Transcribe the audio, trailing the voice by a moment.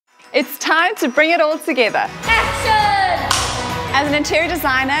It's time to bring it all together. Action! As an interior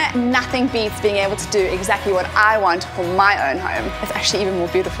designer, nothing beats being able to do exactly what I want for my own home. It's actually even more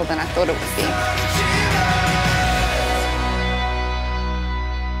beautiful than I thought it would be.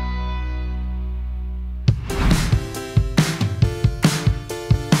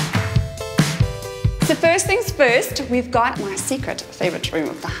 So first things first, we've got my secret favorite room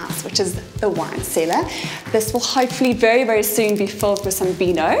of the house, which is the wine cellar. This will hopefully very, very soon be filled with some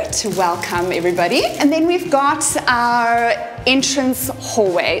vino to welcome everybody. And then we've got our entrance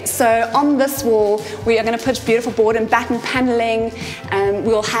hallway. So on this wall, we are going to put beautiful board and batten paneling.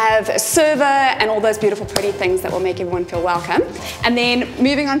 We'll have a server and all those beautiful pretty things that will make everyone feel welcome. And then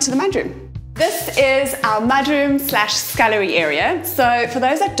moving on to the mudroom. This is our mudroom / scullery area. So for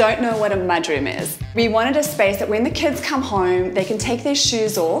those that don't know what a mudroom is, we wanted a space that when the kids come home, they can take their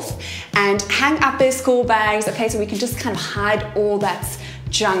shoes off and hang up their school bags, a place where we can just kind of hide all that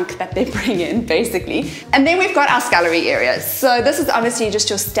junk that they bring in, basically. And then we've got our scullery area. So this is obviously just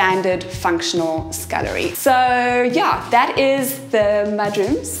your standard functional scullery. So yeah, that is the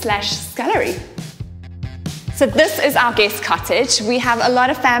mudroom / scullery. So this is our guest cottage. We have a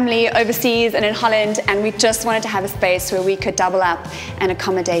lot of family overseas and in Holland, and we just wanted to have a space where we could double up and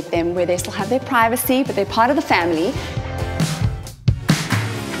accommodate them, where they still have their privacy, but they're part of the family.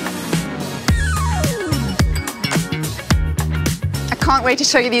 I can't wait to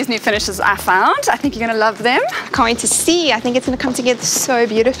show you these new finishes I found. I think you're going to love them. I can't wait to see. I think it's going to come together so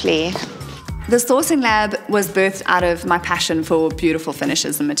beautifully. The sourcing lab was birthed out of my passion for beautiful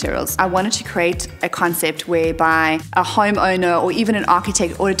finishes and materials. I wanted to create a concept whereby a homeowner or even an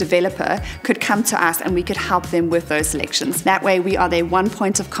architect or a developer could come to us and we could help them with those selections. That way we are their one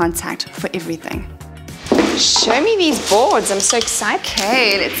point of contact for everything. Show me these boards, I'm so excited.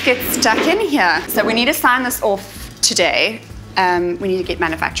 Okay, let's get stuck in here. So we need to sign this off today. We need to get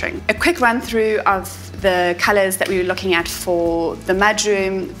manufacturing. A quick run through of the colours that we were looking at for the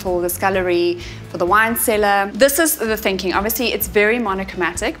mudroom, for the scullery, for the wine cellar. This is the thinking. Obviously, it's very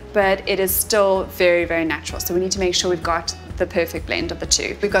monochromatic, but it is still very, very natural. So we need to make sure we've got the perfect blend of the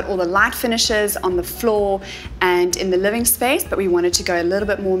two. We've got all the light finishes on the floor and in the living space, but we wanted to go a little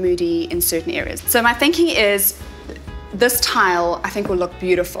bit more moody in certain areas. So my thinking is this tile, I think, will look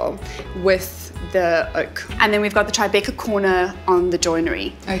beautiful with the oak. And then we've got the Tribeca corner on the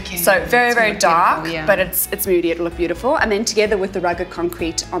joinery. Okay. So very, very dark, yeah. But it's moody, it'll look beautiful. And then together with the rugged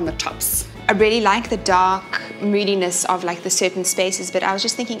concrete on the tops. I really like the dark moodiness of like the certain spaces, but I was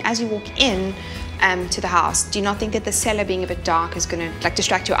just thinking as you walk in to the house, do you not think that the cellar being a bit dark is going to like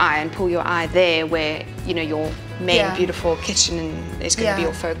distract your eye and pull your eye there where, you know, your main beautiful kitchen is going to be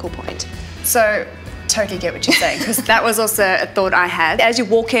your focal point? So totally get what you're saying, because that was also a thought I had. As you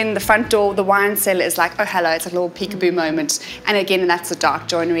walk in the front door, the wine cellar is like, oh hello, it's a little peekaboo moment. And again, that's the dark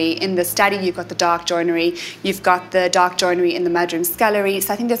joinery. In the study, you've got the dark joinery. You've got the dark joinery in the mudroom scullery.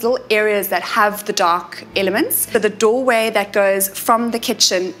 So I think there's little areas that have the dark elements. So the doorway that goes from the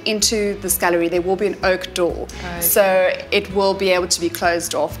kitchen into the scullery, there will be an oak door. Okay. So it will be able to be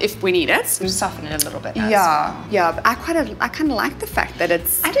closed off if we need it. Soften it a little bit. Yeah. But I kind of like the fact that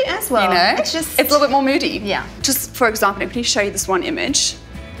it's, I do as well. You know, it's a little bit more moody. Yeah. Just for example, let me show you this one image.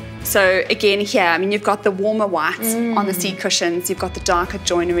 So again here, I mean, you've got the warmer white on the seat cushions, you've got the darker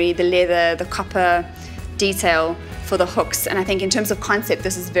joinery, the leather, the copper detail for the hooks. And I think in terms of concept,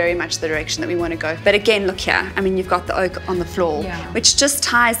 this is very much the direction that we want to go. But again, look here. I mean, you've got the oak on the floor, which just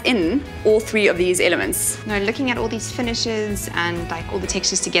ties in all three of these elements. No, looking at all these finishes and like all the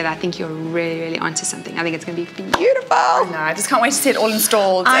textures together, I think you're really, really onto something. I think it's going to be beautiful. I know, I just can't wait to see it all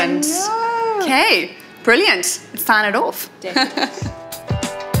installed. I know. Okay. Brilliant. Let's sign it off.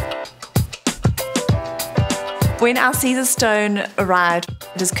 When our Caesarstone arrived,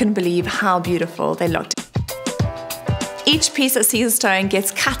 I just couldn't believe how beautiful they looked. Each piece of Caesarstone gets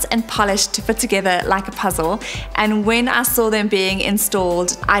cut and polished to fit together like a puzzle, and when I saw them being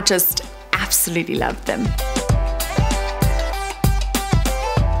installed, I just absolutely loved them.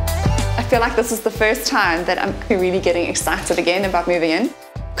 I feel like this is the first time that I'm really getting excited again about moving in.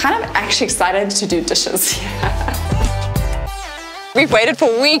 Kind of actually excited to do dishes. We've waited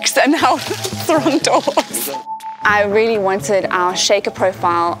for weeks and now it's the wrong doors. I really wanted our shaker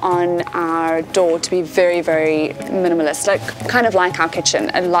profile on our door to be very, very minimalist, kind of like our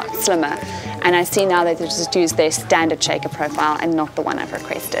kitchen, a lot slimmer. And I see now that they just use their standard shaker profile and not the one I've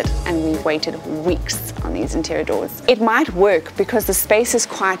requested. And we've waited weeks on these interior doors. It might work because the space is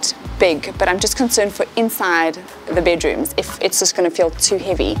quite big, but I'm just concerned for inside the bedrooms if it's just going to feel too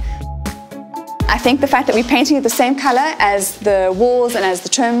heavy. I think the fact that we're painting it the same color as the walls and as the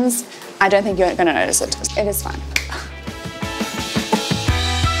trims, I don't think you're going to notice it. It is fine.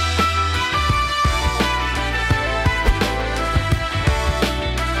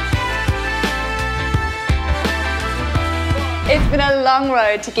 It's been a long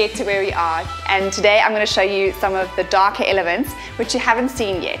road to get to where we are, and today I'm going to show you some of the darker elements which you haven't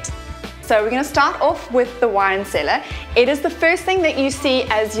seen yet. So we're going to start off with the wine cellar. It is the first thing that you see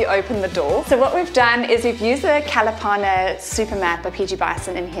as you open the door. So what we've done is we've used the Calipana Super Mat by PG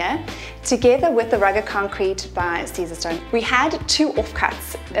Bison in here, together with the rugged concrete by Caesarstone. We had 2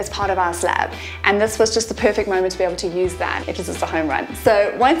 offcuts as part of our slab, and this was just the perfect moment to be able to use that. It was just a home run.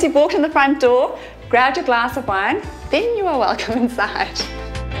 So once you've walked in the front door, grabbed your glass of wine, then you are welcome inside.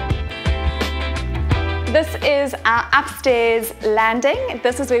 This is our upstairs landing.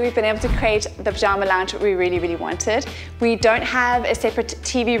 This is where we've been able to create the pajama lounge that we really wanted. We don't have a separate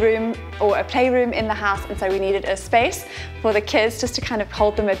TV room or a playroom in the house, and so we needed a space for the kids just to kind of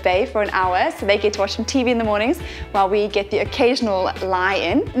hold them at bay for an hour so they get to watch some TV in the mornings while we get the occasional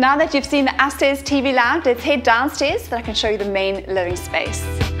lie-in. Now that you've seen the upstairs TV lounge, let's head downstairs so that I can show you the main living space.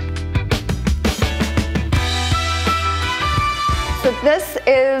 So this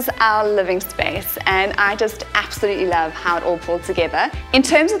is our living space, and I just absolutely love how it all pulled together. In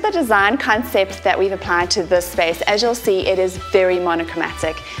terms of the design concept that we've applied to this space, as you'll see, it is very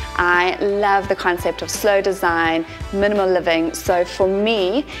monochromatic. I love the concept of slow design, minimal living, so for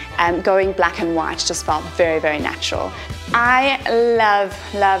me, going black and white just felt very natural. I love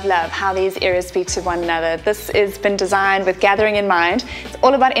how these areas speak to one another. This has been designed with gathering in mind. It's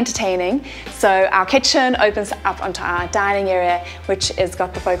all about entertaining. So our kitchen opens up onto our dining area, which has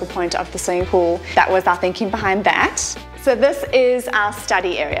got the focal point of the swimming pool. That was our thinking behind that. So this is our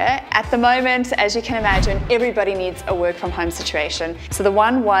study area. At the moment, as you can imagine, everybody needs a work from home situation. So the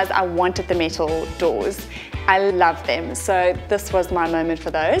one was I wanted the metal doors. I love them. So this was my moment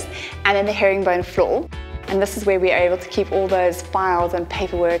for those. And then the herringbone floor. And this is where we are able to keep all those files and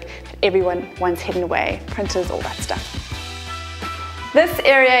paperwork that everyone wants hidden away, printers, all that stuff. This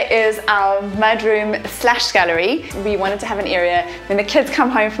area is our mudroom / gallery. We wanted to have an area when the kids come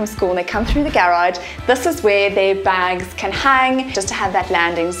home from school and they come through the garage, this is where their bags can hang, just to have that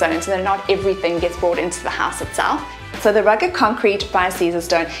landing zone so that not everything gets brought into the house itself. So the rugged concrete by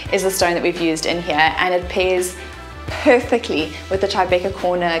Caesarstone is the stone that we've used in here, and it pairs perfectly with the Tribeca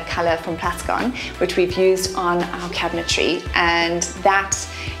corner colour from Plascon, which we've used on our cabinetry, and that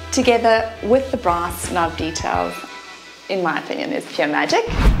together with the brass knob details, in my opinion, is pure magic.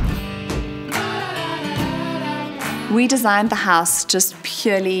 We designed the house just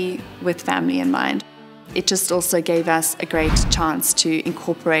purely with family in mind. It just also gave us a great chance to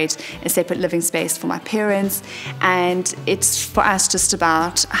incorporate a separate living space for my parents, and it's for us just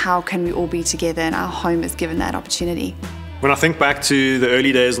about how can we all be together, and our home is given that opportunity. When I think back to the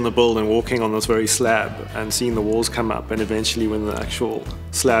early days on the build and walking on this very slab and seeing the walls come up, and eventually when the actual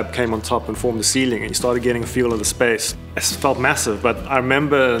slab came on top and formed the ceiling and you started getting a feel of the space, it felt massive. But I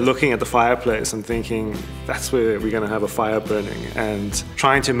remember looking at the fireplace and thinking, that's where we're going to have a fire burning, and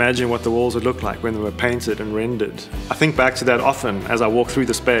trying to imagine what the walls would look like when they were painted and rendered. I think back to that often as I walk through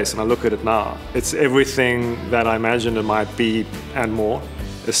the space and I look at it now. It's everything that I imagined it might be and more.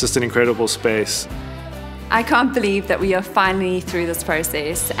 It's just an incredible space. I can't believe that we are finally through this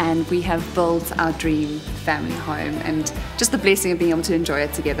process and we have built our dream family home, and just the blessing of being able to enjoy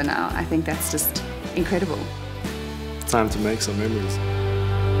it together now. I think that's just incredible. It's time to make some memories.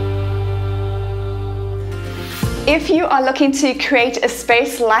 If you are looking to create a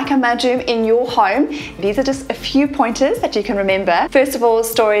space like a mudroom in your home, these are just a few pointers that you can remember. First of all,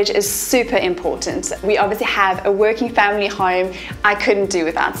 storage is super important. We obviously have a working family home. I couldn't do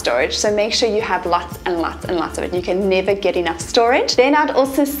without storage, so make sure you have lots and lots of it. You can never get enough storage. Then I'd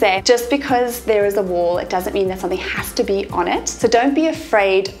also say, just because there is a wall, it doesn't mean that something has to be on it. So don't be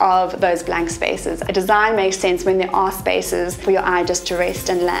afraid of those blank spaces. A design makes sense when there are spaces for your eye just to rest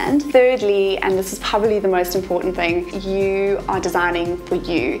and land. Thirdly, and this is probably the most important thing, you are designing for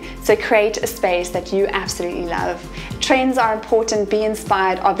you. So create a space that you absolutely love. Trends are important, be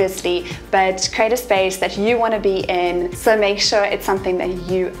inspired obviously, but create a space that you want to be in, so make sure it's something that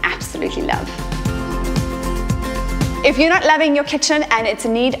you absolutely love. If you're not loving your kitchen and it's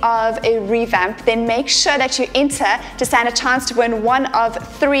in need of a revamp, then make sure that you enter to stand a chance to win one of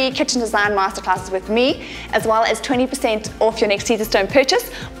 3 kitchen design masterclasses with me, as well as 20% off your next Caesarstone purchase.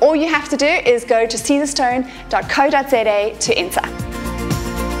 All you have to do is go to caesarstone.co.za to enter.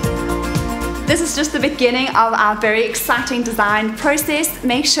 This is just the beginning of our very exciting design process.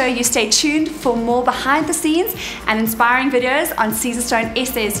 Make sure you stay tuned for more behind the scenes and inspiring videos on Caesarstone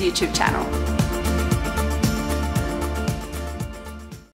SA's YouTube channel.